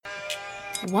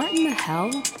What in the hell?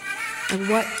 Like,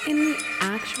 what in the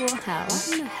actual hell?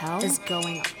 What in the hell is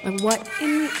going on? Like, what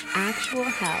in the actual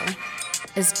hell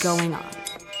is going on?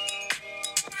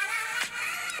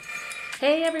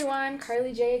 Hey everyone,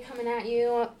 Carly J coming at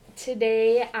you.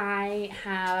 Today I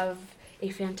have a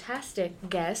fantastic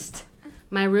guest,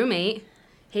 my roommate,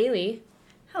 Haley.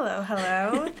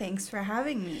 Hello. Thanks for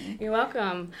having me. You're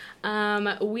welcome.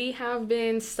 We have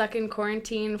been stuck in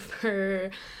quarantine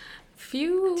for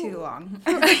Too long.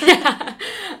 I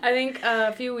think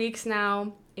a few weeks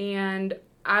now, and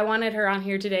I wanted her on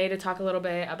here today to talk a little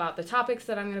bit about the topics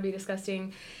that I'm going to be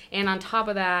discussing, and on top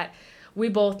of that, we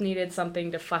both needed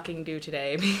something to fucking do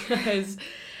today because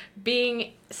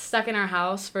being stuck in our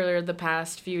house for the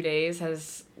past few days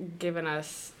has given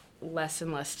us less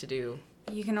and less to do.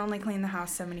 You can only clean the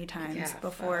house so many times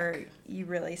before you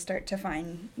really start to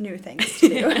find new things to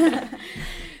do.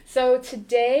 So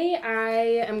today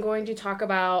I am going to talk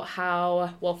about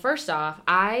how, well, first off,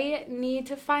 I need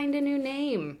to find a new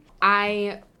name.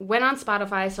 I went on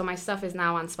Spotify, so my stuff is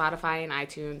now on Spotify and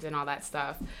iTunes and all that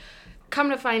stuff.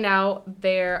 Come to find out,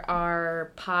 there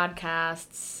are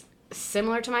podcasts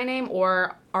similar to my name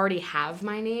or already have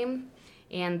my name,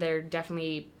 and they're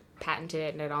definitely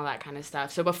patented and all that kind of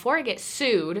stuff. So before I get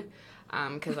sued,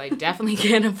 because I definitely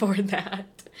can't afford that,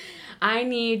 I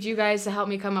need you guys to help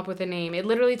me come up with a name. It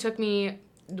literally took me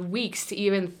weeks to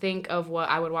even think of what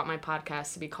I would want my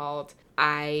podcast to be called.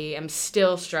 I am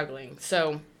still struggling.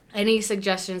 So any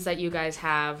suggestions that you guys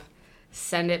have,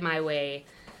 send it my way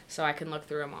so I can look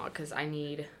through them all, because I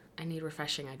need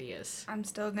refreshing ideas. I'm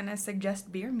still going to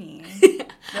suggest Beer Me.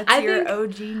 That's I your think,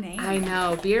 OG name. I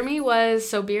know. Beer Me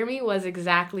was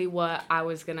exactly what I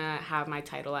was going to have my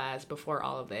title as before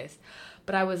all of this.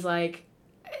 But I was like,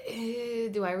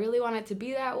 do I really want it to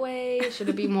be that way? Should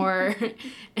it be more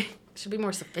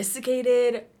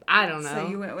sophisticated? I don't know. So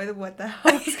you went with what the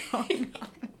hell is going on?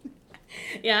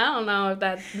 Yeah, I don't know if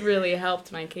that really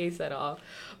helped my case at all.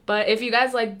 But if you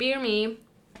guys like Beer Me,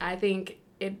 I think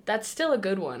that's still a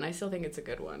good one. I still think it's a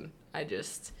good one.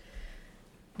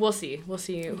 We'll see. We'll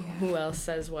see who else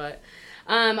says what.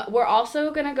 We're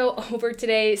also going to go over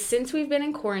today, since we've been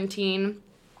in quarantine,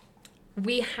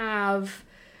 we have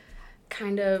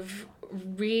kind of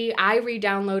I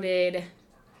re-downloaded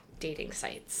dating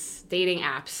sites, dating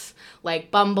apps,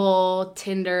 like Bumble,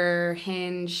 Tinder,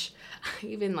 Hinge. I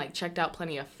even checked out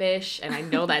Plenty of Fish, and I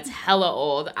know that's hella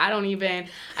old. I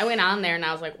went on there and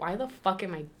I was like, why the fuck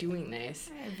am I doing this?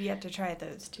 I've yet to try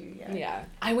those too yet. Yeah.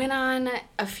 I went on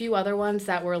a few other ones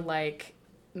that were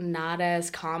not as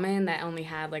common, that only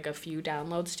had a few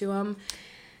downloads to them.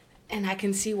 And I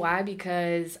can see why,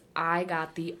 because I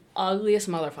got the ugliest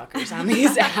motherfuckers on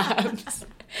these apps.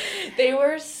 They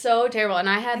were so terrible. And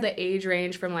I had the age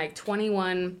range from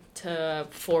 21 to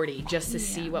 40 just to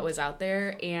see what was out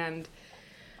there. And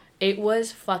it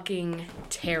was fucking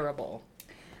terrible.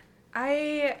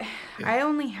 I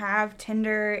only have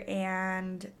Tinder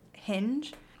and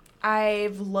Hinge.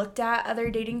 I've looked at other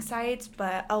dating sites,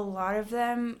 but a lot of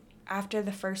them, after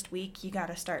the first week, you got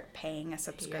to start paying a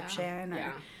subscription.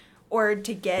 Or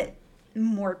to get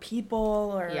more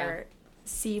people or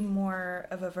see more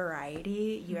of a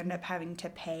variety, you end up having to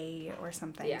pay or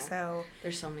something. Yeah. So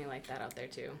there's so many like that out there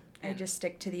too. I just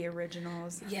stick to the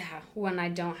originals. Yeah, when I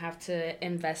don't have to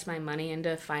invest my money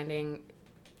into finding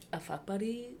a fuck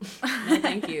buddy. No,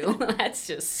 thank you. That's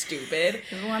just stupid.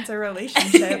 Who wants a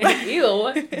relationship?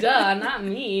 Ew, duh, not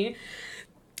me.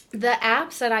 The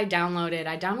apps that I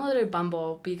downloaded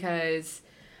Bumble because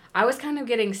I was kind of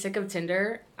getting sick of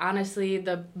Tinder. Honestly,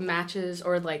 the matches,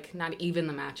 or not even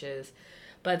the matches,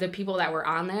 but the people that were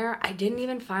on there, I didn't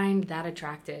even find that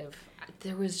attractive.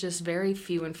 There was just very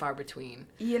few and far between.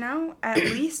 At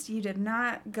least you did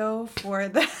not go for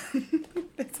the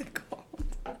what's it called?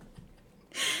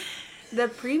 The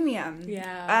premium.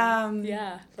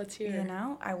 Yeah. Let's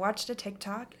hear. I watched a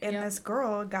TikTok and this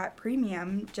girl got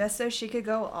premium just so she could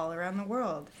go all around the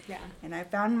world. Yeah. And I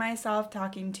found myself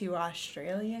talking to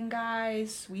Australian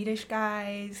guys, Swedish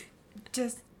guys,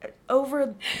 just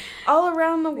all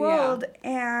around the world. Yeah.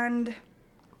 And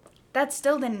that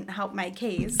still didn't help my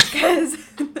case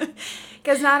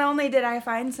because not only did I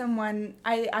find someone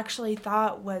I actually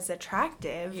thought was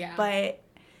attractive, but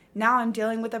now I'm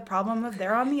dealing with a problem of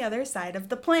they're on the other side of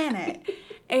the planet.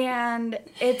 And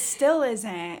it still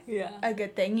isn't a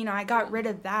good thing. I got rid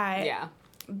of that. Yeah.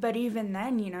 But even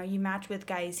then, you match with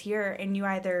guys here and you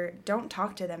either don't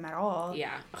talk to them at all.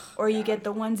 Yeah. Or you get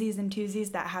the onesies and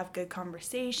twosies that have good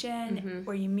conversation.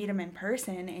 Or you meet them in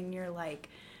person and you're like,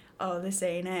 oh, this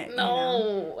ain't it.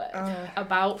 No.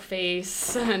 About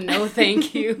face. No,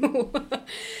 thank you.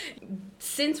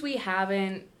 since we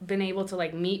haven't been able to,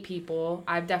 like, meet people,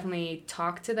 I've definitely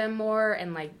talked to them more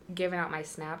and, like, given out my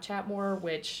Snapchat more,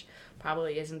 which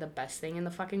probably isn't the best thing in the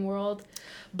fucking world.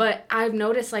 But I've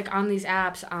noticed, like, on these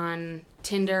apps, on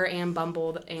Tinder and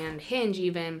Bumble and Hinge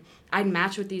even, I'd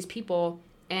match with these people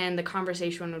and the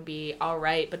conversation would be all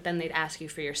right, but then they'd ask you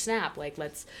for your Snap, like,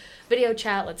 let's video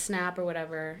chat, let's Snap or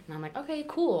whatever. And I'm like, okay,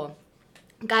 cool.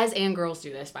 Guys and girls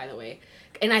do this, by the way.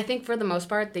 And I think for the most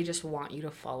part, they just want you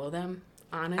to follow them,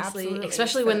 honestly. Absolutely.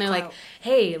 Especially when they're like,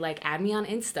 hey, like, add me on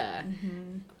Insta.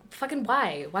 Mm-hmm. Fucking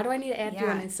why? Why do I need to add you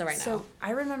on Insta right now? So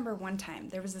I remember one time,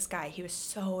 there was this guy, he was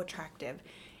so attractive.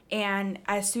 And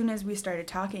as soon as we started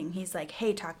talking, he's like,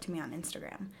 hey, talk to me on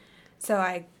Instagram. So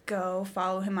I go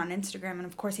follow him on Instagram, and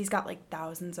of course he's got like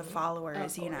thousands of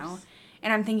followers, you know.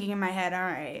 And I'm thinking in my head, all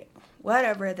right,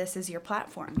 whatever, this is your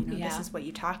platform, you know, this is what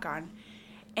you talk on.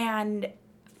 And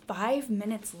 5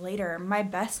 minutes later, my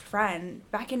best friend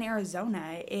back in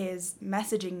Arizona is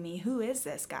messaging me, who is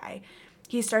this guy?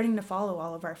 He's starting to follow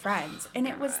all of our friends. And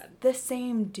it was the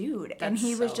same dude. And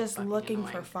he was just looking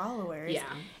for followers. Yeah.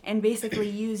 And basically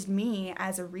used me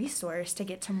as a resource to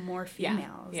get to more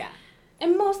females. Yeah.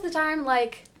 And most of the time,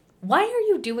 like, why are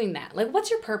you doing that? Like,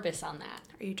 what's your purpose on that?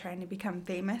 Are you trying to become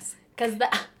famous? Because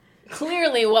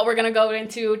clearly what we're going to go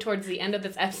into towards the end of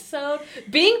this episode,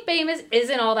 being famous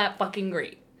isn't all that fucking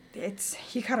great.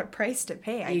 You got a price to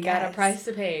pay, I guess. You got a price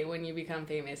to pay when you become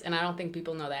famous. And I don't think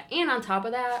people know that. And on top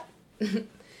of that,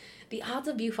 the odds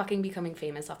of you fucking becoming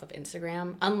famous off of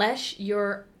Instagram, unless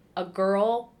you're a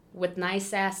girl with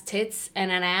nice ass tits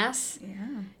and an ass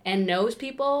and knows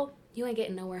people, you ain't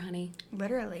getting nowhere, honey.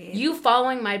 Literally. You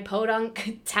following my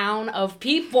podunk town of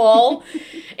people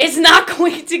is not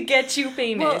going to get you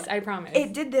famous, I promise.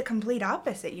 It did the complete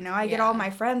opposite, you know. I get all my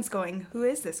friends going, who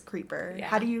is this creeper? Yeah.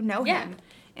 How do you know him?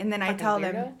 And then I tell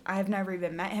weirdo. them, I've never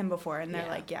even met him before. And they're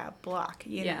like, block.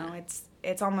 You know,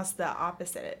 it's almost the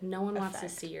opposite. No one wants to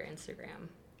see your Instagram.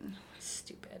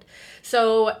 Stupid.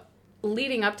 So,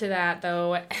 leading up to that,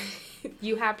 though,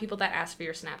 you have people that ask for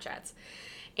your Snapchats.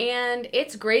 And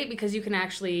it's great because you can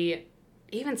actually,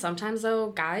 even sometimes,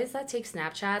 though, guys that take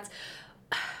Snapchats,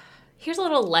 here's a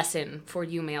little lesson for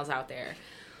you males out there.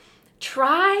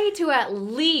 Try to at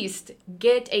least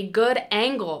get a good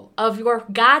angle of your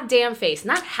goddamn face.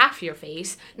 Not half your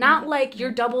face. Not like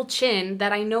your double chin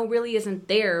that I know really isn't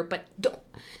there, but don't.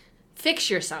 Fix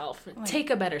yourself. Take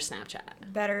a better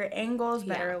Snapchat. Better angles,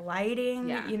 better lighting.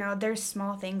 Yeah. You know, there's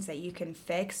small things that you can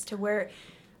fix to where,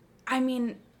 I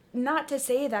mean, not to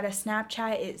say that a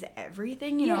Snapchat is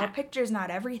everything. You know, a picture's not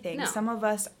everything. No. Some of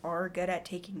us are good at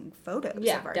taking photos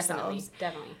of ourselves.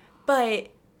 Definitely.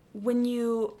 But when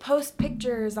you post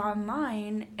pictures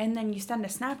online and then you send a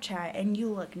Snapchat and you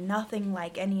look nothing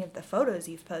like any of the photos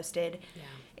you've posted,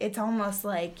 it's almost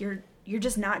like you're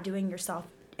just not doing yourself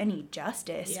any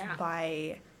justice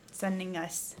by sending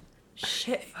us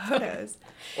shit photos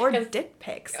or dick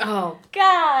pics. Oh,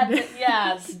 God.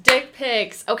 Yes. Dick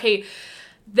pics. Okay.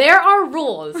 There are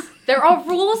rules. There are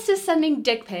rules to sending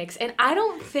dick pics, and I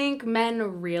don't think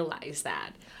men realize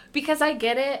that. Because I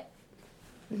get it.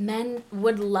 Men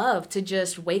would love to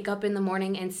just wake up in the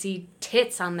morning and see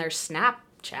tits on their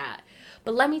Snapchat.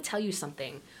 But let me tell you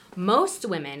something. Most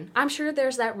women, I'm sure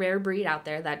there's that rare breed out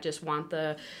there that just want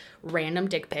the random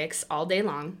dick pics all day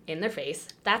long in their face.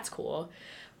 That's cool.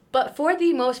 But for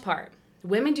the most part,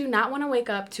 women do not want to wake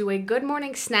up to a good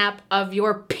morning snap of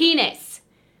your penis.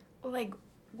 Like,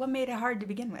 what made it hard to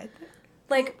begin with?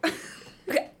 Like,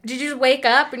 did you just wake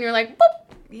up and you're like,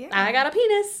 boop, I got a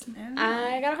penis.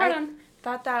 I got a heart on.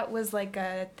 Thought that was like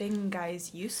a thing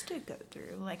guys used to go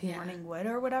through, like morning wood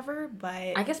or whatever,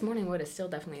 but I guess morning wood is still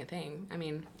definitely a thing. I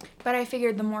mean, but I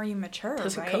figured the more you mature,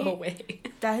 does it right? go away?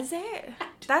 Does it?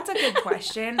 That's a good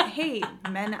question. Hey,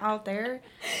 men out there,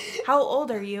 how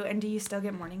old are you, and do you still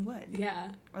get morning wood? Yeah.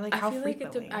 Or like how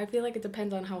frequently? I feel like it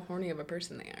depends on how horny of a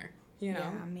person they are. You know?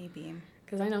 Yeah, maybe.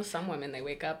 Because I know some women, they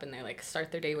wake up and they like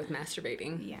start their day with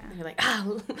masturbating. Yeah. And they're like,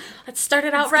 let's start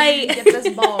it out right. Get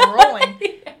this ball rolling.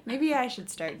 Maybe I should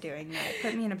start doing that.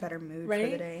 Put me in a better mood for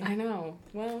the day. I know.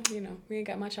 Well, you know, we ain't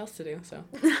got much else to do, so.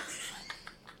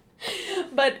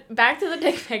 But back to the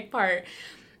dick pic part.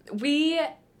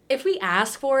 If we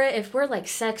ask for it, if we're like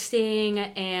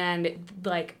sexting and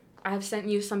like I've sent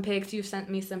you some pics, you've sent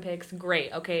me some pics,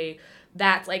 great. Okay.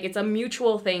 That's like, it's a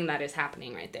mutual thing that is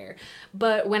happening right there.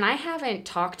 But when I haven't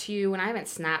talked to you, when I haven't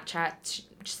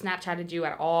Snapchatted you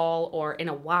at all or in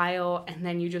a while, and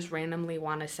then you just randomly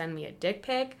want to send me a dick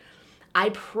pic,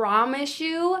 I promise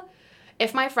you,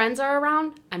 if my friends are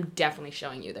around, I'm definitely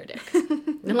showing you their dick.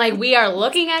 And, like, we are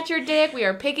looking at your dick. We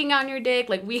are picking on your dick.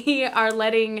 Like, we are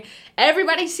letting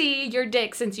everybody see your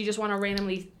dick since you just want to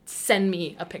randomly send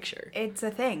me a picture. It's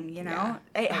a thing, you know?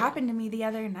 Yeah. It happened to me the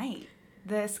other night.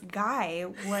 This guy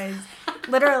was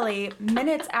literally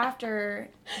minutes after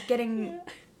getting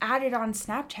added on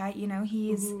Snapchat, you know,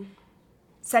 he's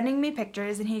sending me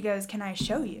pictures and he goes, "Can I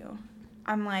show you?"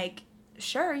 I'm like,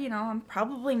 "Sure, you know, I'm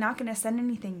probably not going to send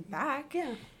anything back."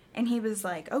 Yeah. And he was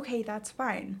like, "Okay, that's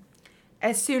fine."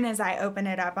 As soon as I open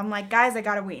it up, I'm like, "Guys, I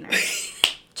got a wiener.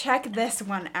 Check this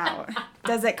one out.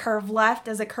 Does it curve left?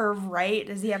 Does it curve right?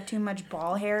 Does he have too much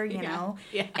ball hair, you know?"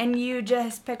 Yeah. And you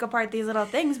just pick apart these little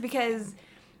things because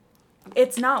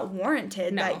it's not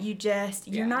warranted that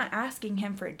you're not asking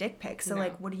him for a dick pic. So,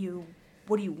 like, what do you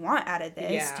want out of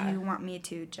this? Yeah. Do you want me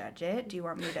to judge it? Do you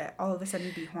want me to all of a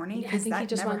sudden be horny? Yeah, I Because think that he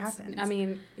just never wants, happens. I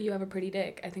mean, you have a pretty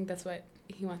dick. I think that's what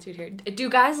he wants you to hear. Do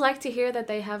guys like to hear that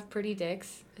they have pretty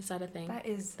dicks? Is that a thing?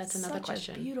 That's another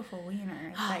question. A beautiful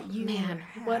wiener that you man,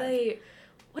 have. what a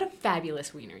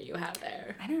fabulous wiener you have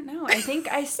there. I don't know. I think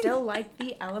I still like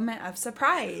the element of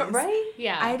surprise. Right?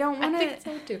 Yeah. I don't want to. I think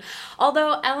so too.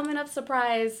 Although element of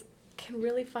surprise can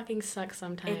really fucking suck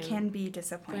sometimes. It can be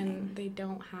disappointing when they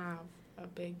don't have a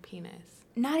big penis.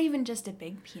 Not even just a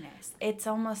big penis. It's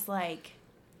almost like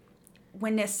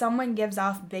when someone gives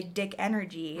off big dick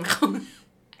energy,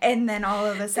 and then all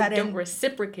of a sudden they don't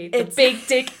reciprocate the big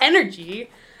dick energy.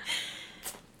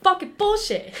 It's fucking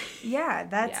bullshit. Yeah,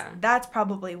 that's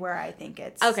probably where I think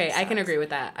it's. Okay, sucks. I can agree with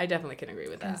that. I definitely can agree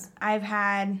with that. I've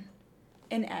had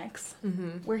an ex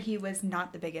where he was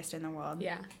not the biggest in the world.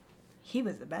 Yeah. He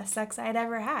was the best sex I'd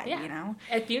ever had, you know?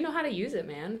 If you know how to use it,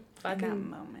 man. Fucking... In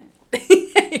that moment.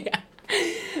 Yeah.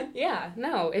 Yeah,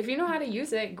 no. If you know how to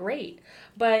use it, great.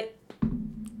 But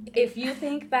if you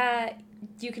think that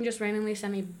you can just randomly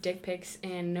send me dick pics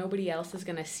and nobody else is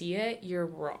going to see it, you're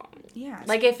wrong. Yeah.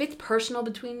 Like, if it's personal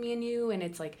between me and you and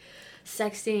it's, like,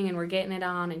 sexting and we're getting it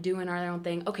on and doing our own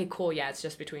thing, okay, cool, yeah, it's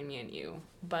just between me and you.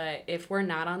 But if we're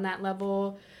not on that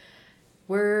level...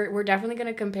 We're definitely going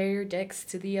to compare your dicks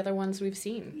to the other ones we've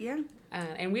seen. Yeah.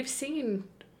 And we've seen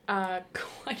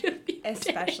quite a few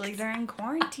especially dicks. During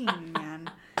quarantine, man.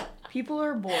 People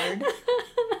are bored.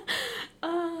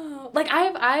 Oh, like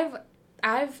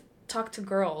I've talked to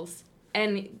girls,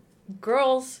 and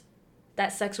girls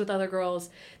that sex with other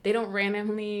girls, they don't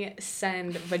randomly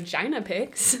send vagina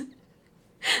pics.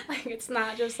 Like, it's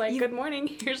not just like, good morning,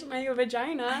 here's my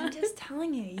vagina. I'm just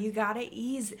telling you, you gotta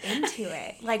ease into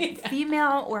it. Like,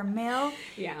 female or male,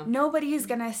 nobody's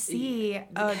gonna see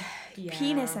a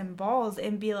penis and balls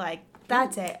and be like,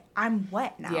 that's it, I'm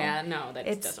wet now. Yeah, no,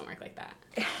 that doesn't work like that.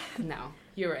 No,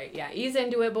 you're right. Yeah, ease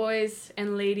into it, boys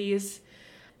and ladies.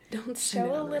 Don't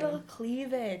show a little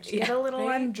cleavage. Get a little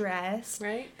undressed.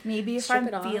 Right? Maybe if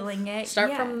Strip I'm feeling it.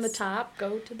 Start from the top,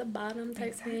 go to the bottom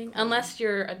type thing. Unless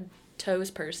you're a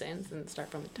toes person, and start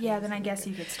from the toes. Yeah, then I guess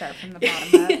you could start from the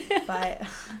bottom up. But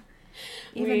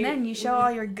even then, you show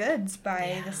all your goods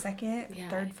by the second,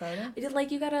 third photo. Like,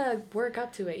 you gotta work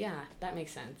up to it. Yeah, that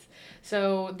makes sense.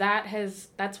 So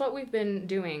that's what we've been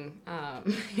doing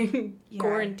in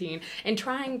quarantine and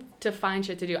trying to find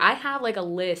shit to do. I have like a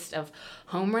list of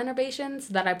home renovations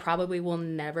that I probably will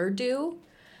never do.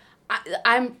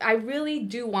 I really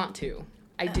do want to.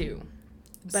 I do.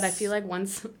 But I feel like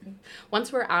once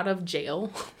we're out of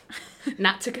jail,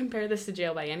 not to compare this to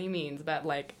jail by any means, but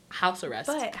like house arrest.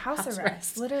 But house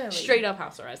arrest, literally. Straight up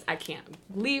house arrest. I can't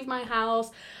leave my house.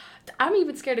 I'm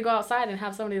even scared to go outside and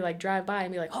have somebody like drive by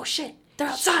and be like, "Oh shit, they're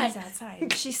outside." She's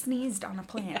outside. She sneezed on a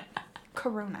plant.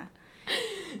 Corona.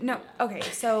 No, okay,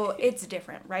 so it's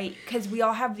different, right? Because we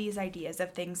all have these ideas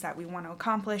of things that we want to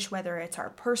accomplish, whether it's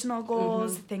our personal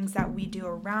goals, things that we do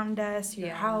around us, your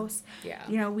house. Yeah.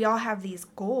 You know, we all have these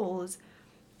goals.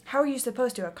 How are you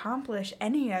supposed to accomplish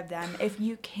any of them if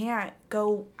you can't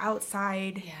go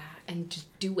outside? Yeah, and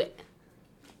just do it.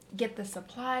 Get the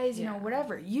supplies, you know,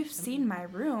 whatever. You've seen my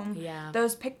room. Yeah.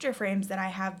 Those picture frames that I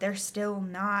have, they're still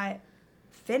not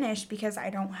finished because I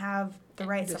don't have the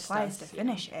right supplies to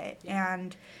finish it.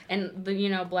 And you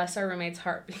know, bless our roommate's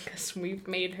heart, because we've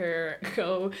made her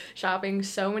go shopping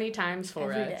so many times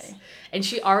for every us. day. And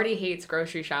she already hates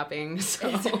grocery shopping,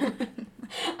 so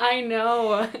I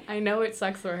know it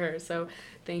sucks for her. So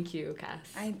thank you,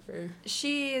 Cass.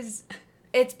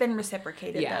 It's been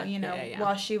reciprocated, though, you know. Yeah.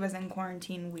 While she was in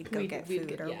quarantine, we'd get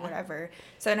food or whatever.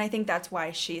 So, and I think that's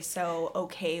why she's so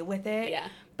okay with it. Yeah.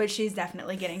 But she's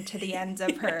definitely getting to the ends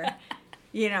of her,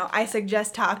 you know, I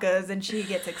suggest tacos and she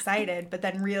gets excited, but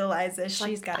then realizes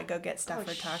she's got to go get stuff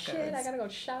for tacos. Shit, I got to go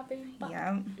shopping.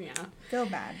 Yeah. Feel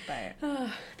bad, but.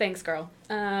 Thanks, girl.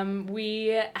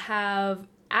 We have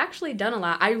actually done a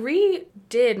lot. I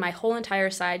redid my whole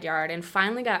entire side yard and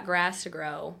finally got grass to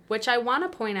grow, which I want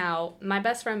to point out, my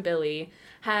best friend Billy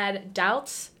had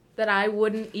doubts that I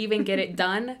wouldn't even get it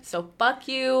done. So fuck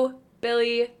you,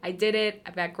 Billy. I did it.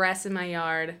 I've got grass in my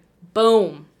yard.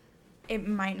 Boom. It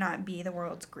might not be the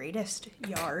world's greatest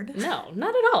yard. No,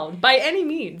 not at all. By any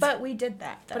means. But we did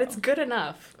that, though. But it's good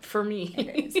enough for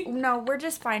me. No, we're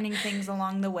just finding things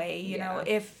along the way. You know,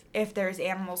 if there's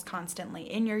animals constantly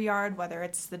in your yard, whether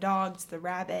it's the dogs, the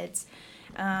rabbits,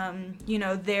 you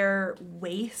know, their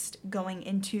waste going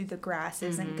into the grass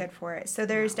isn't good for it. So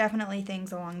there's definitely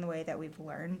things along the way that we've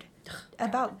learned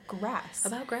about grass.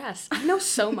 About grass. I know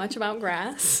so much about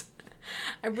grass.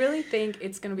 I really think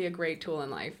it's going to be a great tool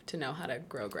in life to know how to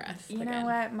grow grass. You know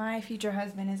what? My future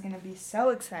husband is going to be so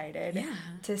excited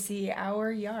to see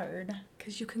our yard.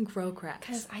 Because you can grow grass.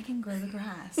 Because I can grow the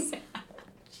grass.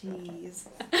 Jeez.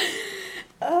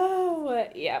 Oh,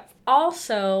 yep.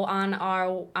 Also, on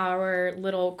our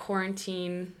little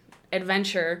quarantine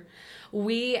adventure,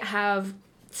 we have...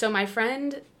 So my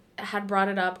friend had brought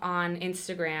it up on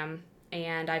Instagram,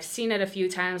 and I've seen it a few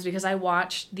times because I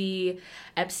watched the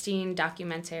Epstein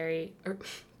documentary.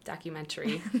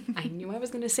 I knew I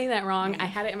was going to say that wrong. I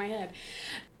had it in my head.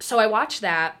 So I watched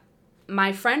that.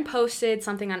 My friend posted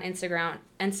something on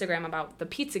Instagram about the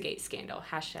Pizzagate scandal,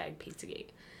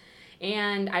 #Pizzagate.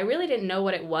 And I really didn't know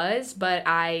what it was, but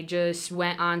I just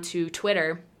went onto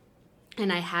Twitter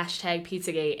and I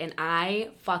 #Pizzagate, and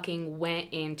I fucking went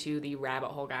into the rabbit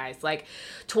hole, guys. Like,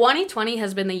 2020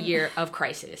 has been the year of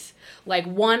crisis. Like,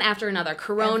 one after another.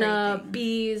 Corona, Everything.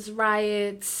 bees,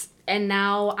 riots, and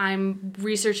now I'm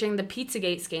researching the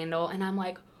Pizzagate scandal, and I'm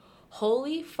like,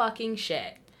 holy fucking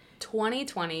shit.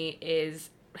 2020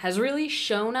 has really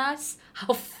shown us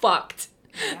how fucked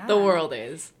the world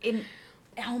is.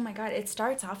 Oh my God, it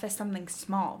starts off as something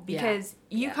small because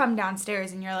you come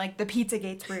downstairs and you're like, the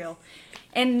Pizzagate's real.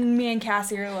 And me and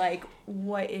Cassie are like,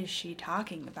 what is she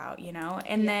talking about, you know?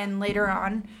 And then later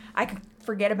on, I could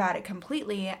forget about it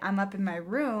completely. I'm up in my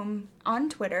room on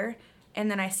Twitter,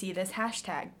 and then I see this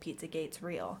 #Pizzagate's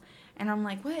real. And I'm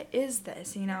like, what is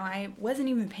this? You know, I wasn't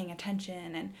even paying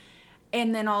attention.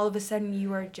 And then all of a sudden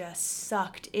you are just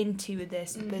sucked into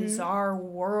this bizarre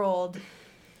world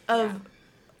of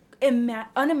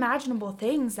unimaginable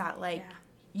things that, like,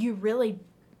 you really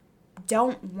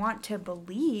don't want to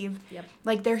believe. Yep.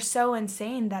 Like, they're so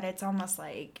insane that it's almost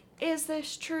like, is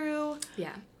this true?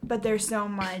 Yeah. But there's so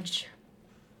much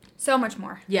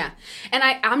more. Yeah. And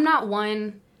I'm not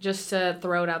one, just to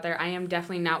throw it out there, I am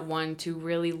definitely not one to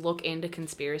really look into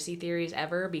conspiracy theories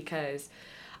ever, because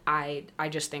I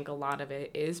just think a lot of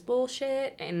it is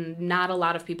bullshit, and not a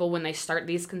lot of people, when they start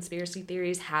these conspiracy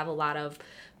theories, have a lot of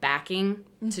backing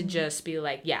to just be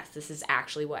like, yes, this is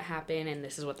actually what happened, and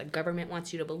this is what the government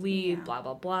wants you to believe, blah,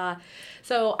 blah, blah.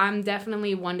 So I'm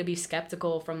definitely one to be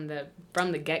skeptical from the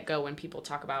get-go when people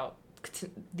talk about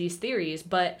these theories,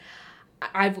 but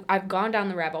I've gone down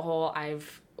the rabbit hole,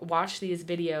 I've watched these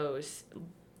videos,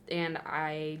 and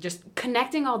I just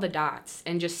connecting all the dots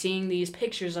and just seeing these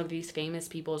pictures of these famous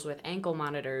peoples with ankle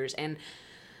monitors and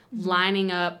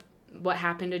lining up what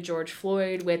happened to George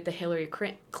Floyd with the Hillary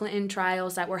Clinton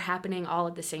trials that were happening all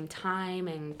at the same time,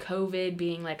 and COVID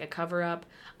being like a cover-up.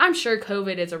 I'm sure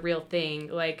COVID is a real thing.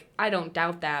 Like, I don't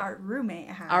doubt that. Our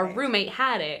roommate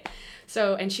had it.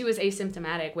 So, and she was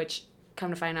asymptomatic, which, come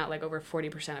to find out, like, over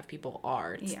 40% of people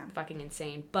are. It's fucking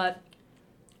insane. But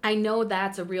I know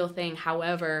that's a real thing.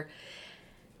 However,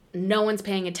 no one's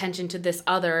paying attention to this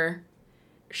other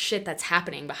shit that's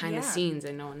happening behind the scenes,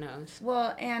 and no one knows.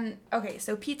 Well, and okay,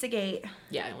 so Pizzagate.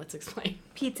 Yeah, let's explain.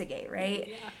 Pizzagate,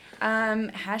 right? Yeah.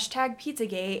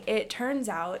 #Pizzagate. It turns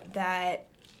out that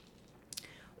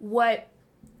what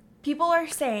people are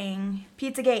saying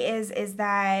Pizzagate is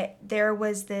that there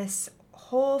was this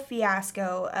whole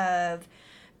fiasco of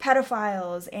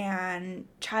pedophiles and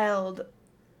child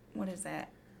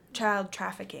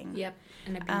trafficking. Yep,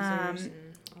 and abusers.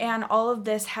 And all of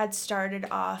this had started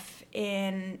off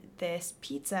in this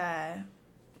pizza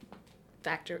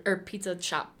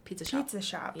shop.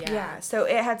 Yeah. So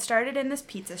it had started in this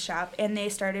pizza shop, and they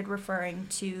started referring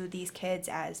to these kids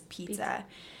as pizza.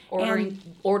 Ordering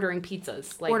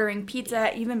pizzas. Ordering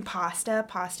pizza, even pasta.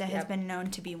 Pasta has been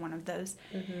known to be one of those.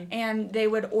 And they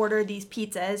would order these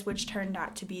pizzas, which turned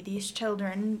out to be these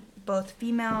children, both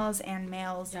females and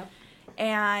males. Yep.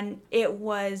 And it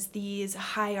was these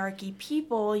hierarchy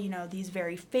people, you know, these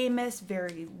very famous,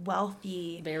 very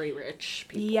wealthy, very rich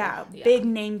people. Yeah, big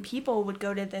name people would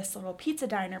go to this little pizza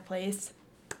diner place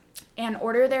and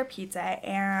order their pizza.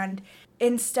 And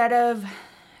instead of,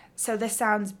 so this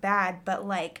sounds bad, but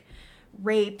like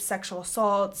rape, sexual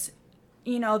assaults,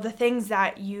 the things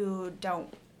that you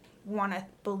don't want to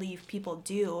believe people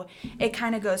do, it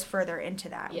kind of goes further into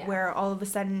that, where all of a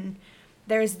sudden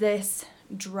there's this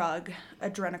drug,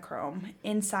 adrenochrome,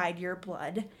 inside your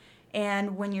blood.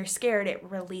 And when you're scared, it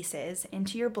releases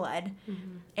into your blood.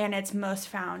 And it's most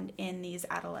found in these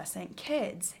adolescent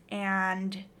kids.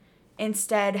 And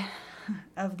instead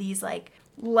of these, like,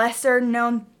 lesser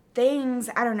known things,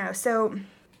 I don't know. So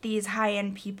these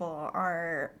high-end people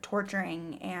are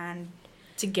torturing and...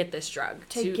 to get this drug,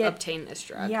 to obtain this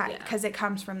drug. Yeah, because it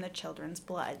comes from the children's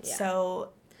blood. Yeah. So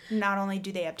not only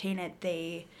do they obtain it,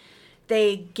 they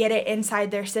get it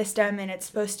inside their system, and it's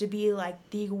supposed to be like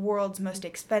the world's most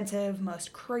expensive,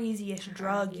 most craziest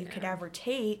drug you could ever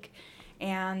take.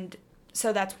 And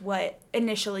so that's what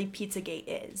initially Pizzagate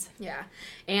is. Yeah.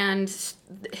 And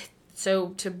so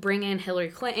to bring in Hillary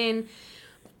Clinton,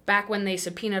 back when they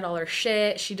subpoenaed all her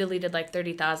shit, she deleted like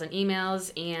 30,000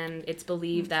 emails, and it's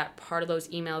believed that part of those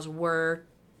emails were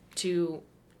to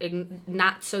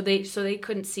not so they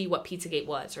couldn't see what Pizzagate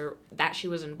was, or that she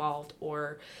was involved,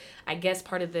 or I guess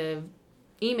part of the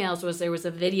emails was there was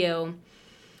a video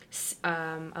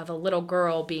of a little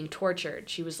girl being tortured.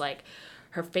 She was like,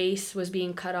 her face was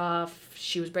being cut off,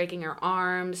 she was breaking her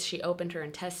arms, she opened her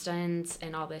intestines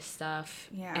and all this stuff.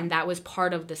 Yeah. And that was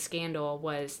part of the scandal,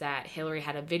 was that Hillary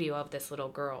had a video of this little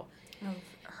girl. Of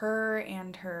her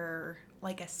and her,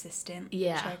 like, assistant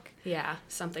chick. Yeah,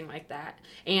 something like that.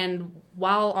 And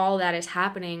while all that is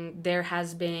happening, there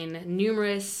has been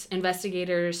numerous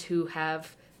investigators who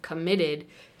have committed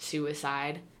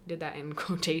suicide. Did that in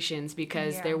quotations,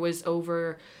 because there was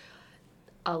over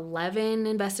 11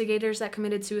 investigators that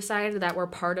committed suicide that were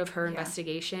part of her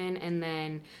investigation, and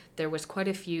then there was quite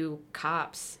a few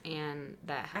cops and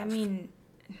that have... I mean,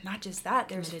 not just that,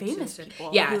 there's famous people.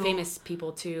 Yeah, famous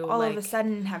people too. All of a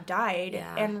sudden have died,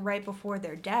 and right before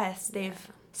their deaths,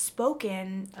 they've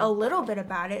spoken a little bit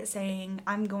about it, saying,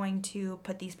 I'm going to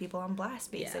put these people on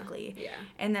blast, basically. Yeah.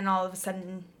 And then all of a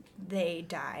sudden they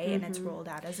die, and it's rolled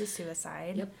out as a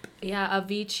suicide. Yep. Yeah,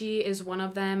 Avicii is one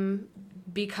of them.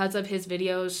 Because of his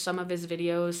videos, some of his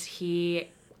videos, he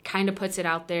kind of puts it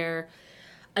out there.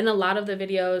 In a lot of the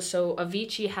videos, so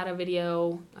Avicii had a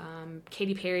video,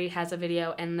 Katy Perry has a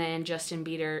video, and then Justin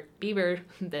Bieber's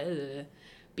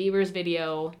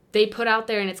video, they put out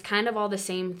there, and it's kind of all the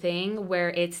same thing,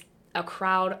 where it's a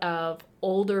crowd of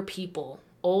older people,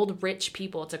 old rich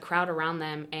people. It's a crowd around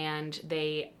them, and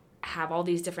they have all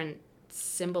these different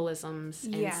symbolisms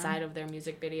inside of their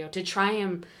music video to try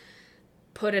and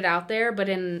put it out there, but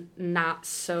in not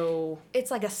so... It's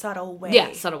like a subtle way.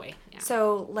 Yeah, subtle way. Yeah.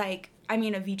 So, like, I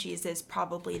mean, Avicii's is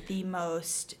probably the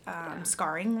most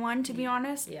scarring one, to be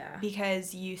honest. Yeah.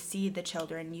 Because you see the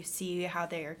children, you see how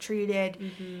they are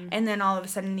treated, and then all of a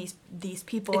sudden these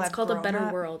people have grown up. It's called A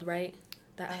Better World, right?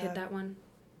 That hit that one?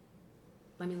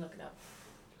 Let me look it up.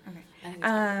 Okay.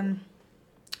 I think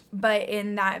but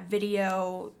in that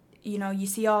video... you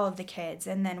see all of the kids,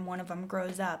 and then one of them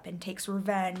grows up and takes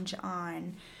revenge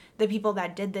on the people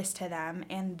that did this to them.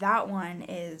 And that one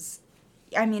is,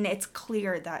 I mean, it's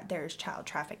clear that there's child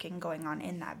trafficking going on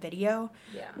in that video.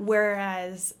 Yeah.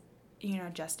 Whereas,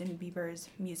 Justin Bieber's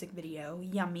music video,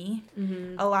 Yummy,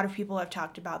 a lot of people have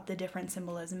talked about the different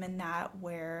symbolism in that,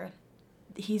 where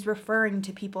he's referring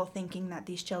to people thinking that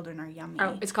these children are yummy.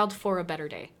 Oh, it's called For a Better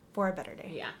Day. For a Better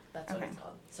Day. Yeah, that's what it's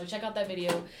called. So check out that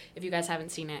video if you guys haven't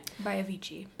seen it. By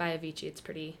Avicii. It's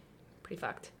pretty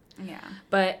fucked. Yeah.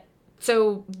 But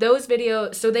so those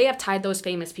videos, so they have tied those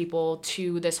famous people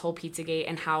to this whole Pizzagate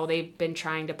and how they've been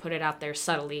trying to put it out there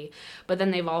subtly. But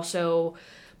then they've also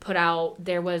put out,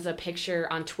 there was a picture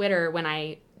on Twitter when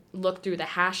I looked through the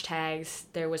hashtags,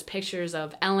 there was pictures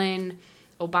of Ellen,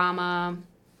 Obama,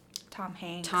 Tom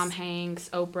Hanks,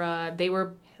 Oprah. They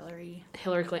were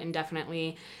Hillary Clinton,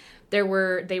 definitely. They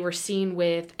were seen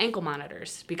with ankle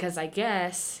monitors, because I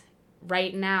guess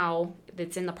right now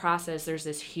it's in the process. There's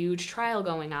this huge trial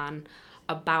going on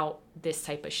about this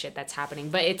type of shit that's happening,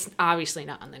 but it's obviously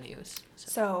not on the news.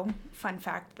 So fun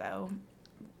fact though,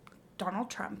 Donald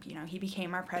Trump, he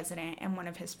became our president, and one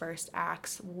of his first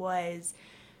acts was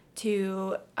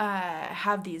to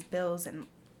have these bills, and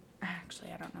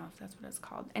actually I don't know if that's what it's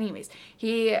called. Anyways,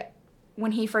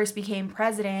 when he first became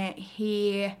president,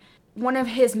 one of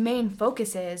his main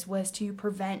focuses was to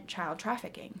prevent child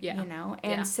trafficking,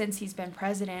 And since he's been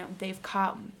president, they've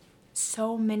caught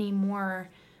so many more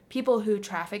people who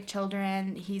traffic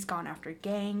children. He's gone after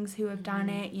gangs who have done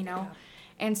it, Yeah.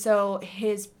 And so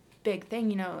his big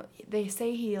thing, they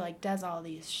say he, does all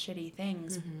these shitty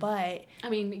things, but I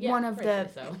mean, one of the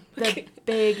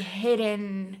big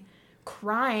hidden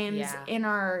crimes in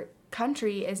our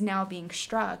country is now being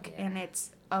struck, and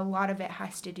it's a lot of it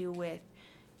has to do with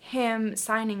him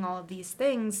signing all of these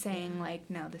things saying, like,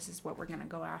 no, this is what we're going to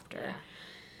go after. Yeah.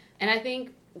 And I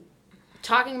think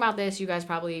talking about this, you guys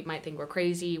probably might think we're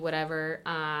crazy, whatever.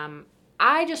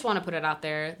 I just want to put it out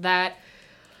there that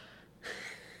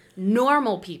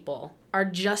normal people are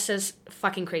just as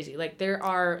fucking crazy. Like, there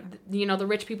are, you know, the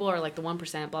rich people are like the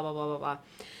 1%, blah, blah, blah, blah, blah.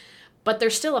 But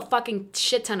there's still a fucking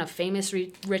shit ton of famous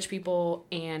rich people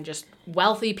and just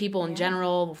wealthy people in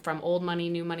general, from old money,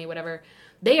 new money, whatever.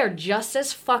 They are just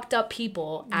as fucked up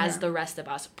people as the rest of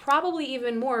us. Probably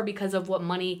even more because of what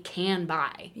money can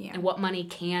buy and what money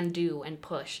can do and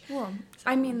push. Well,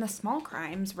 I mean, the small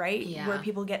crimes, right? Yeah. Where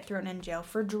people get thrown in jail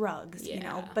for drugs, you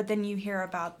know? But then you hear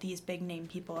about these big name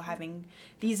people having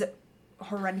these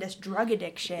horrendous drug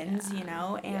addictions, you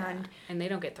know? And they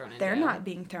don't get thrown in jail. They're not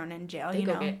being thrown in jail, they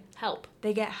go get help.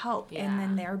 They get help, and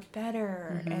then they're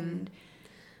better, and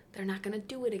they're not going to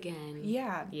do it again.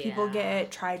 Yeah, people get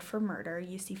tried for murder.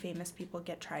 You see famous people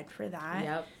get tried for that.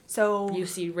 Yep. So you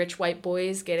see rich white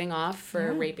boys getting off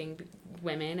for raping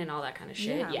women and all that kind of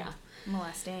shit. Yeah.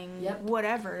 Molesting,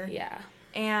 whatever. Yeah.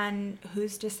 And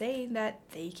who's to say that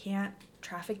they can't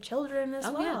traffic children as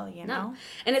well, you know? No.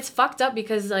 And it's fucked up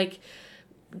because, like,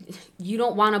 you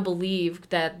don't want to believe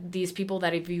that these people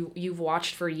that you've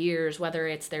watched for years, whether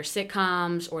it's their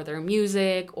sitcoms or their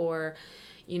music or,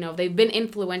 you know, they've been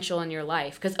influential in your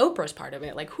life. Because Oprah's part of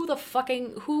it. Like, who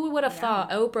would have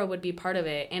thought Oprah would be part of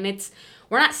it? And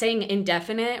we're not saying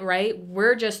indefinite, right?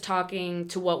 We're just talking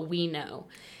to what we know.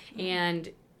 And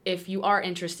if you are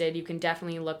interested, you can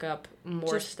definitely look up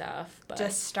more stuff. But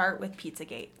just start with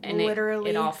Pizzagate. And literally.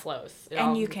 It all flows.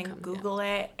 And you can Google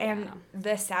it. And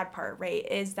the sad part, right,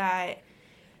 is that,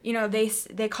 you know, they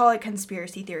call it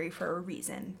conspiracy theory for a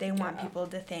reason. They want people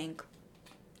to think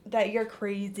that you're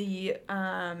crazy,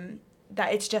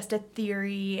 that it's just a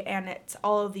theory, and it's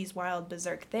all of these wild,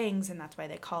 berserk things, and that's why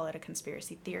they call it a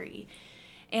conspiracy theory.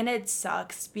 And it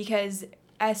sucks, because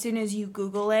as soon as you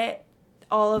Google it,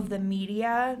 all of the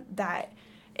media that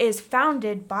is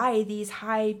founded by these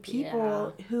high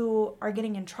people who are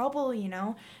getting in trouble, you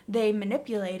know, they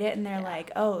manipulate it, and they're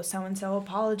like, oh, so-and-so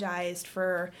apologized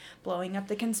for blowing up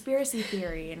the conspiracy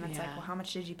theory. And it's like, well, how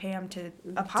much did you pay them to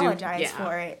apologize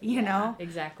for it, you know?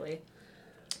 Exactly.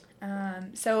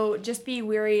 So just be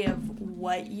wary of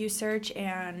what you search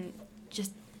and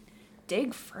just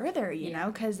dig further, you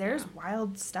know, because there's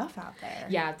wild stuff out there.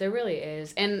 Yeah, there really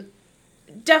is. And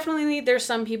definitely there's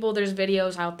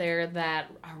videos out there that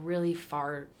are really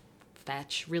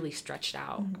far-fetched, really stretched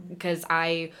out. Because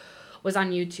I was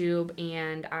on YouTube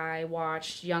and I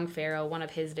watched Young Pharaoh, one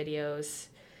of his videos.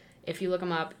 If you look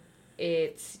him up,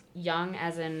 it's Young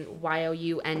as in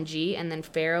Young, and then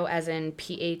Pharaoh as in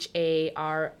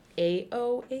Pharaoh.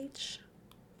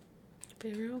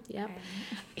 Pharaoh, yep.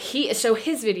 So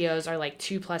his videos are like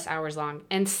 2+ hours long,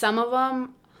 and some of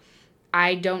them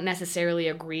I don't necessarily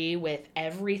agree with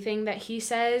everything that he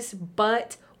says,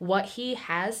 but what he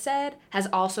has said has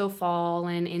also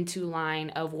fallen into line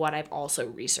of what I've also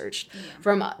researched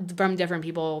from different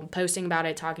people posting about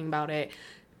it, talking about it,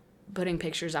 putting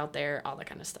pictures out there, all that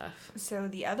kind of stuff. So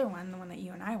the other one, the one that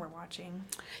you and I were watching.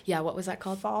 Yeah, what was that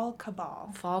called? Fall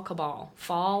Cabal. Fall Cabal.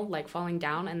 Fall, like falling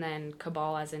down, and then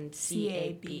Cabal as in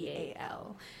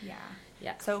Cabal.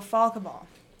 Yeah. So Fall Cabal.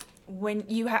 When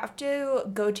you have to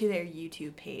go to their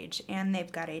YouTube page, and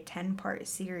they've got a 10-part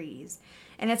series,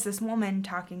 and it's this woman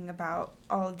talking about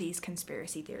all of these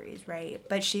conspiracy theories, right?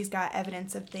 But she's got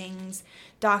evidence of things,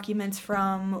 documents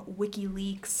from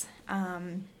WikiLeaks,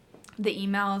 the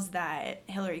emails that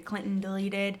Hillary Clinton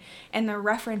deleted, and the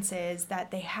references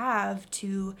that they have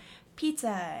to pizza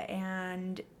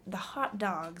and the hot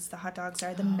dogs. The hot dogs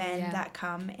are the men that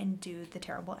come and do the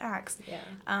terrible acts.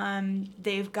 Yeah.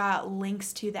 They've got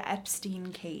links to the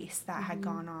Epstein case that had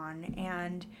gone on.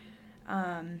 And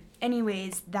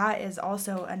anyways, that is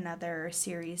also another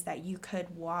series that you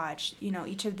could watch. You know,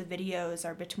 each of the videos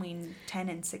are between 10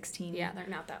 and 16 they're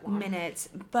not that long. minutes.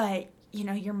 But, you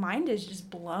know, your mind is just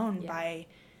blown by,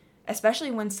 especially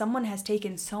when someone has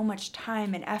taken so much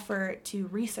time and effort to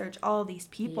research all these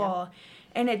people. Yeah.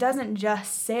 And it doesn't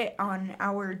just sit on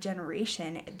our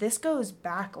generation. This goes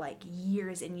back like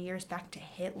years and years back to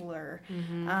Hitler,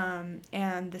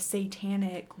 and the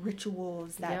satanic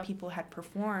rituals that people had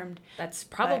performed. That's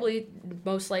probably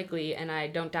most likely, and I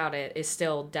don't doubt it, is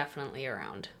still definitely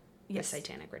around. Yes. The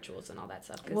satanic rituals and all that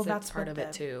stuff. Well, that's part of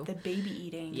it too. The baby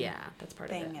eating that's part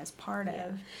thing of it. Is part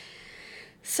of.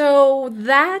 So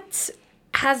that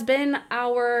has been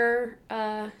our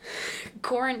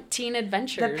quarantine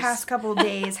adventures. The past couple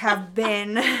days have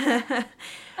been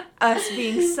us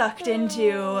being sucked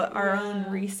into our own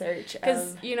research.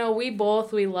 Because, you know,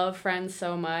 we love Friends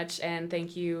so much, and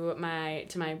thank you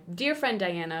to my dear friend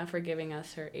Diana for giving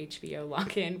us her HBO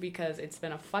lock-in, because it's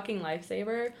been a fucking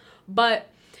lifesaver. But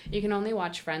you can only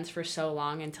watch Friends for so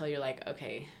long until you're like,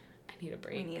 okay, I need a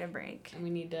break. We need a break. And we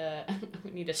need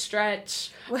to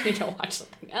stretch. We need to watch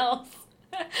something else.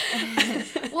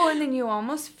 Well, and then you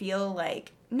almost feel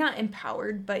like, not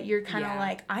empowered, but you're kind of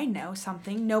like, I know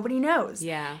something nobody knows.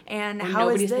 Yeah. And or how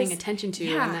nobody's is this paying attention to,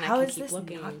 and then how I can is keep this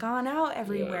looking. not gone out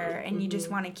everywhere? Yeah. And you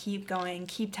just want to keep going,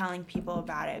 keep telling people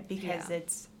about it, because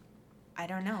it's, I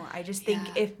don't know. I just think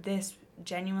if this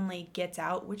genuinely gets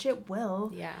out, which it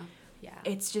will,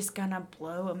 it's just gonna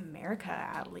blow America,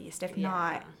 at least, if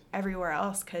not everywhere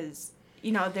else, because,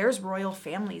 you know, there's royal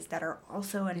families that are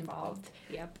also involved.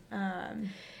 Yep.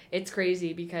 It's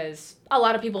crazy because a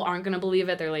lot of people aren't going to believe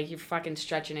it. They're like, you're fucking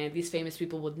stretching it. These famous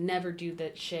people would never do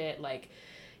that shit. Like,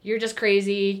 you're just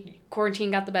crazy.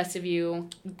 Quarantine got the best of you.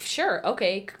 Sure.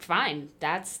 Okay. Fine.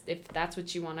 If that's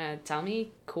what you want to tell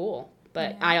me, cool.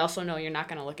 But I also know you're not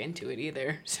going to look into it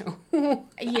either. So,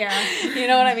 yeah. You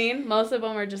know what I mean? Most of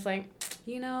them are just like,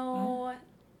 you know,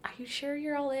 are you sure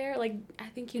you're all there? Like, I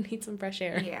think you need some fresh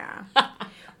air. Yeah.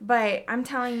 But I'm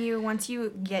telling you, once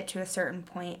you get to a certain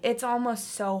point, it's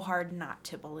almost so hard not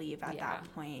to believe at that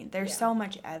point. There's so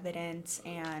much evidence,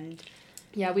 and...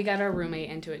 Yeah, we got our roommate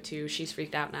into it, too. She's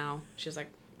freaked out now. She's like,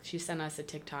 she sent us a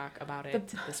TikTok about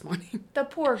it this morning. The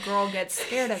poor girl gets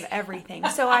scared of everything,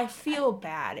 so I feel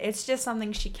bad. It's just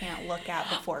something she can't look at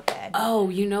before bed. Oh,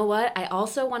 you know what? I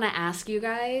also want to ask you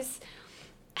guys,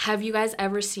 have you guys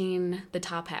ever seen The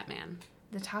Top Hat Man?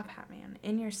 The Top Hat Man,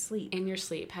 in your sleep. In your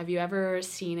sleep. Have you ever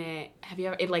seen it? Have you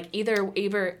ever, it like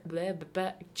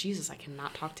Jesus, I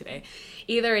cannot talk today.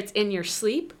 Either it's in your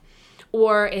sleep,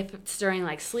 or if it's during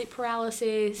like sleep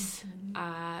paralysis,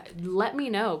 let me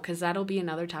know, because that'll be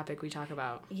another topic we talk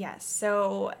about. Yes,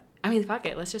 so... I mean, fuck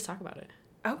it, let's just talk about it.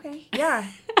 Okay,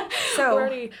 yeah.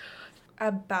 So,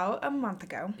 about a month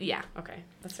ago. Yeah, okay,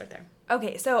 let's start there.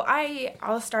 Okay, so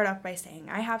I'll start off by saying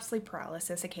I have sleep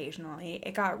paralysis occasionally.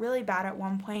 It got really bad at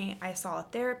one point. I saw a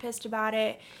therapist about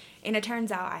it, and it turns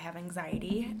out I have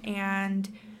anxiety. And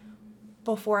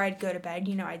before I'd go to bed,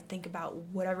 you know, I'd think about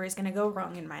whatever is going to go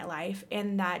wrong in my life,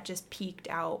 and that just peaked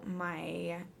out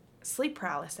my sleep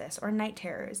paralysis or night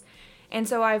terrors. And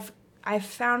so I've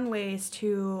found ways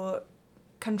to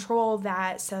control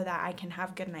that so that I can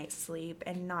have good night's sleep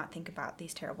and not think about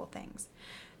these terrible things.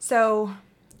 So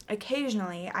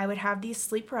occasionally I would have these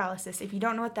sleep paralysis. If you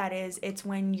don't know what that is, it's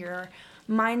when your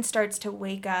mind starts to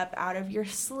wake up out of your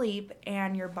sleep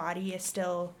and your body is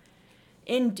still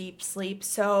in deep sleep.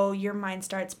 So your mind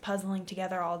starts puzzling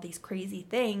together all these crazy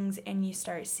things, and you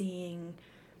start seeing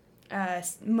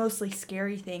mostly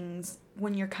scary things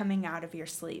when you're coming out of your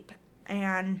sleep.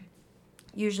 And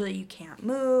usually you can't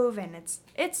move, and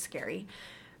it's scary.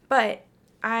 But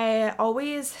I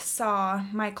always saw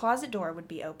my closet door would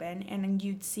be open, and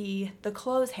you'd see the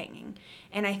clothes hanging.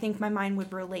 And I think my mind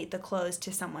would relate the clothes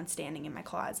to someone standing in my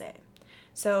closet.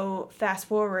 So fast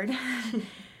forward,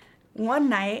 one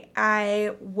night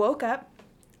I woke up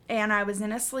and I was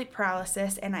in a sleep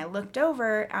paralysis, and I looked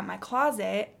over at my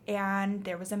closet, and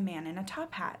there was a man in a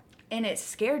top hat. And it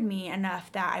scared me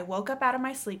enough that I woke up out of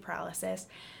my sleep paralysis,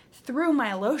 threw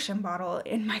my lotion bottle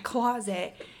in my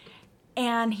closet,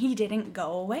 and he didn't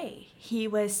go away. He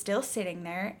was still sitting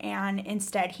there, and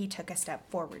instead he took a step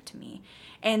forward to me.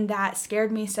 And that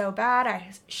scared me so bad, I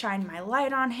shined my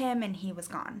light on him, and he was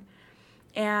gone.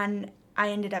 And I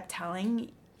ended up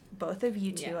telling both of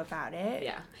you two about it.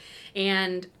 Yeah.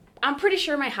 And I'm pretty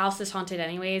sure my house is haunted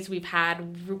anyways. We've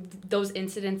had those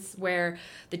incidents where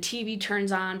the TV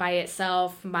turns on by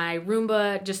itself. My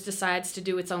Roomba just decides to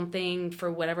do its own thing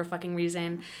for whatever fucking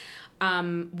reason.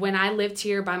 When I lived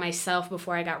here by myself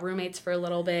before I got roommates for a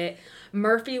little bit,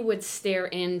 Murphy would stare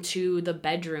into the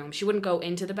bedroom. She wouldn't go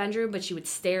into the bedroom, but she would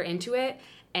stare into it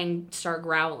and start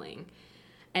growling.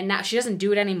 And now she doesn't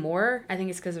do it anymore. I think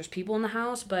it's because there's people in the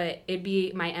house, but it'd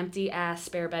be my empty ass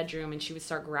spare bedroom, and she would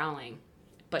start growling,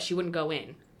 but she wouldn't go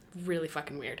in. Really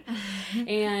fucking weird.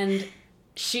 And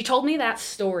she told me that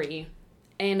story,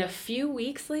 and a few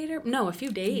days later,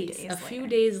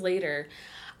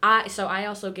 I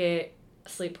also get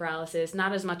sleep paralysis,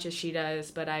 not as much as she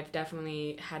does, but I've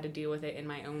definitely had to deal with it in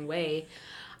my own way.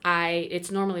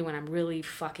 It's normally when I'm really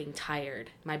fucking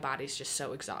tired. My body's just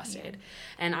so exhausted.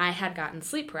 And I had gotten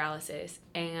sleep paralysis,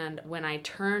 and when I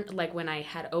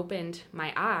had opened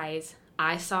my eyes,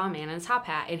 I saw a man in a top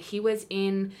hat, and he was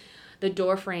in the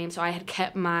door frame. So I had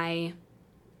kept my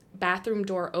bathroom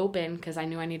door open because I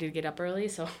knew I needed to get up early.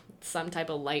 So some type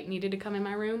of light needed to come in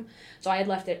my room. So I had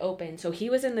left it open. So he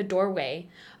was in the doorway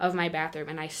of my bathroom,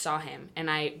 and I saw him. And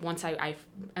once I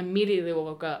immediately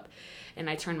woke up, and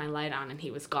I turned my light on, and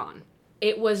he was gone.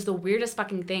 It was the weirdest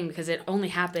fucking thing because it only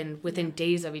happened within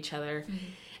days of each other. Mm-hmm.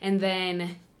 And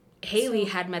then Haley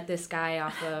had met this guy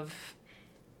off of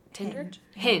Tinder?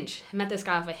 Hinge. Met this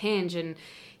guy off of Hinge, and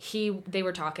they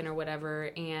were talking or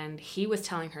whatever, and he was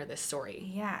telling her this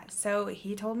story. Yeah, so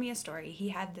he told me a story. He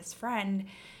had this friend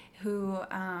who,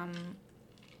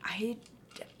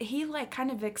 he like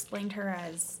kind of explained her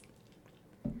as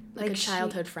like a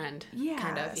childhood friend. Yeah,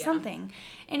 kind of, yeah. Something.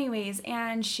 Anyways,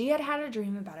 and she had a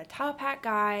dream about a top hat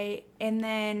guy, and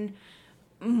then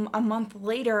a month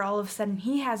later, all of a sudden,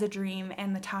 he has a dream,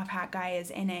 and the top hat guy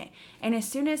is in it. And as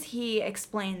soon as he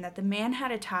explained that the man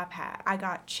had a top hat, I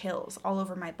got chills all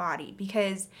over my body,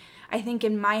 because I think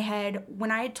in my head,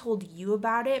 when I had told you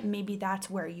about it, maybe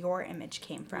that's where your image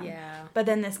came from. Yeah. But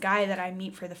then this guy that I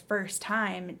meet for the first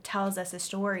time tells us a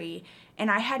story,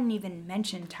 and I hadn't even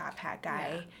mentioned top hat guy.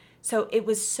 Yeah. So it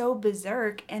was so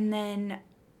berserk. And then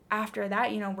after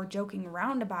that, we're joking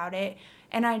around about it.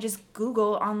 And I just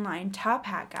Google online top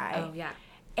hat guy. Oh, yeah.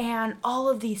 And all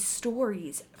of these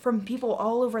stories from people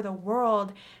all over the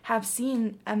world have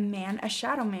seen a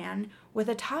shadow man with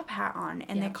a top hat on.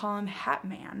 And they call him Hat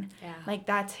Man. Yeah. Like,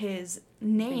 that's his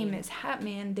name is Hat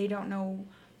Man. They don't know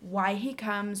why he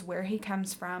comes, where he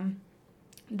comes from.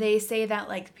 They say that,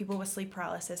 like, people with sleep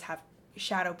paralysis have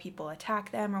shadow people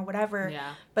attack them or whatever.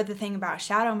 Yeah. But the thing about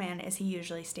Shadow Man is he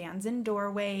usually stands in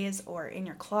doorways or in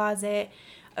your closet,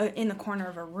 in the corner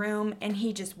of a room, and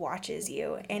he just watches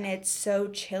you. And it's so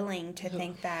chilling to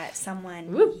think that someone,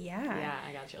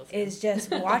 I got chills, is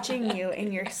just watching you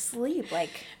in your sleep.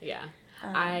 Like, yeah.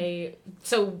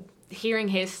 So hearing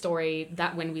his story,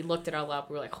 that when we looked it all up,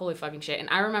 we were like, holy fucking shit. And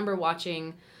I remember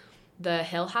watching The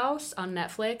Hill House on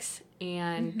Netflix,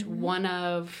 and one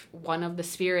of the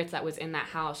spirits that was in that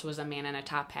house was a man in a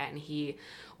top hat, and he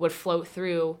would float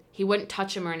through. He wouldn't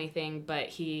touch him or anything,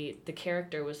 but the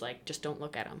character was like, just don't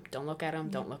look at him, don't look at him,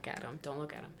 don't look at him, don't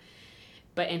look at him.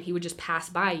 And he would just pass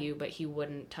by you, but he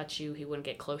wouldn't touch you, he wouldn't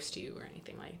get close to you or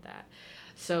anything like that.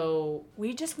 So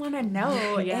we just want to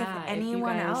know if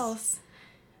anyone else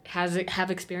have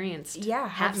experienced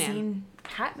Hat Man. Seen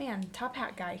Hat Man, top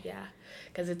hat guy. Yeah,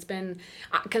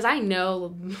 because I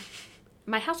know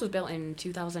my house was built in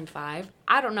 2005.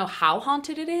 I don't know how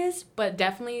haunted it is, but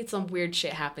definitely some weird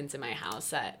shit happens in my house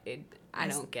that I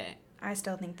don't get. I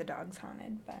still think the dog's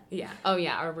haunted, but yeah. Oh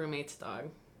yeah, our roommate's dog,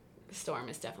 Storm,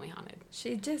 is definitely haunted.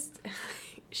 She just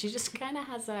kind of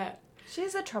has a.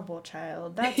 She's a trouble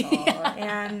child, that's all.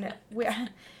 And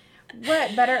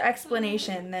what better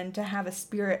explanation than to have a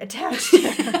spirit attached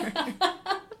to her?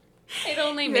 It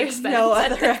only makes sense. There's no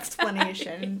other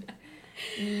explanation.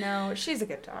 No, she's a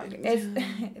good dog.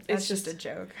 It's just a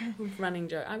joke. Running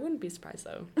joke. I wouldn't be surprised,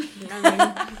 though.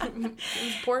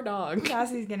 Poor dog.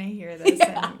 Cassie's going to hear this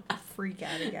and freak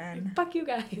out again. Fuck you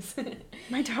guys.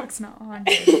 My dog's not on.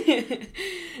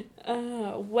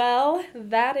 Well,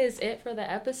 that is it for the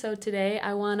episode today.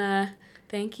 I want to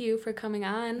thank you for coming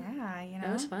on. Yeah,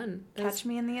 That was fun. Catch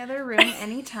me in the other room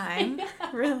anytime.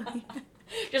 Really.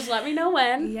 Just let me know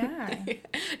when. Yeah.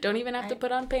 Don't even have to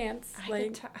put on pants.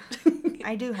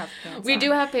 I do have pants We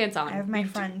do have pants on. I have my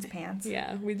friend's pants.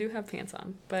 Yeah, we do have pants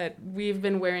on. But we've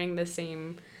been wearing the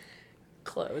same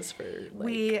clothes for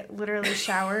We literally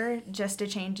shower just to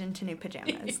change into new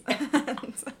pajamas.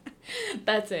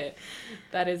 That's it.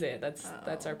 That is it.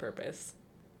 That's our purpose.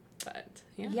 But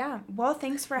yeah. Well,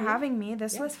 thanks for having me.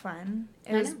 This was fun.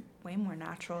 It was way more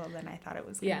natural than I thought it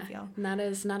was gonna feel. Not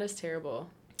as terrible.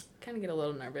 Kind of get a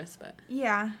little nervous, but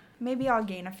yeah, maybe I'll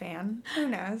gain a fan. Who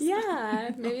knows? Yeah,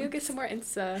 maybe you'll get some more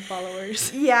Insta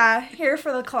followers. Yeah, here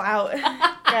for the clout,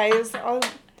 guys.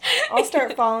 I'll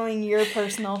start following your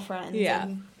personal friends. Yeah,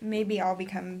 and maybe I'll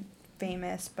become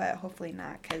famous, but hopefully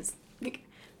not, because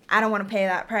I don't want to pay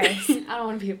that price. I don't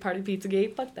want to be a part of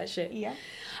Pizzagate. Fuck that shit. Yeah.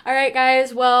 All right,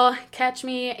 guys. Well, catch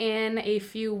me in a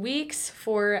few weeks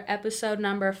for episode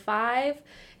number 5.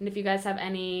 And if you guys have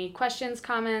any questions,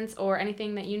 comments, or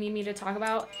anything that you need me to talk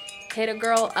about, hit a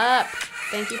girl up.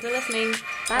 Thank you for listening.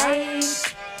 Bye.